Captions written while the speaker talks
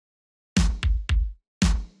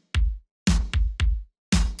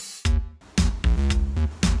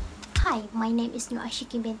Hi, my name is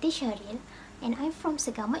Nurashikin Binti Shahril, and I'm from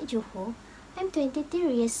Segamat, Johor. I'm 23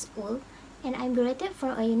 years old, and I'm graduated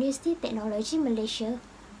from a University Technology Malaysia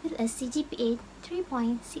with a CGPA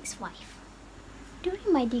 3.65.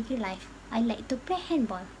 During my degree life, I like to play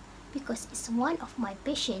handball because it's one of my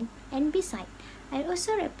passion, and besides, I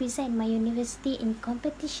also represent my university in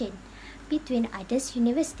competition between others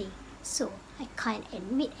university. So I can't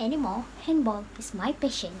admit anymore, handball is my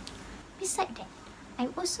passion. Besides that,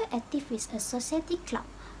 I'm also active with a society club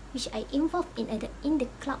which I involved in the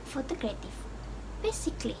club photography.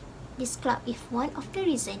 Basically, this club is one of the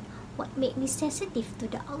reasons what made me sensitive to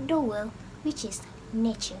the outdoor world, which is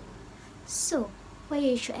nature. So, why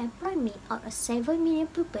you should employ me out of 7 million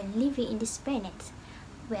people living in this planet?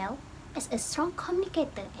 Well, as a strong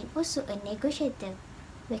communicator and also a negotiator,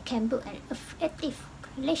 we can build an effective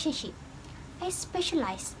relationship. I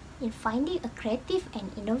specialize in finding a creative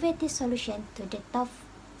and innovative solution to the tough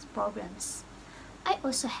problems. I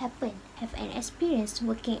also have an experience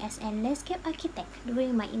working as a landscape architect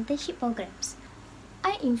during my internship programs.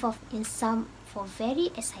 I involved in some for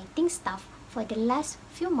very exciting stuff for the last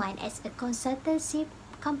few months as a consultancy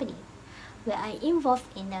company, where I involved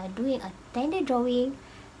in doing a tender drawing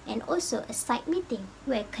and also a site meeting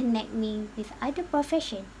where connect me with other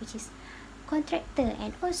profession, which is contractor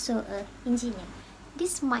and also a engineer.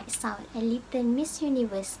 This might sound a little Miss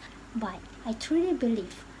Universe, but I truly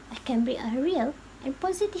believe I can bring a real and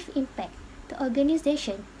positive impact to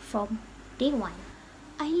organization from day one.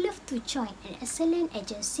 I love to join an excellent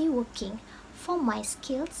agency working for my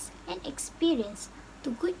skills and experience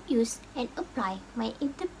to good use and apply my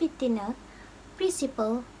entrepreneurial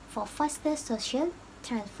principle for faster social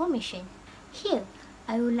transformation. Here,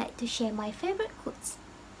 I would like to share my favorite quotes.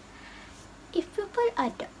 If people are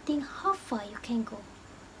doubting how far you can go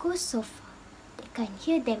so far, they can't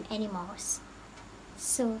hear them anymore.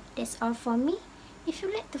 So that's all from me. If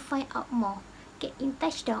you'd like to find out more, get in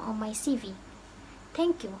touch down on my CV.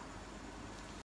 Thank you.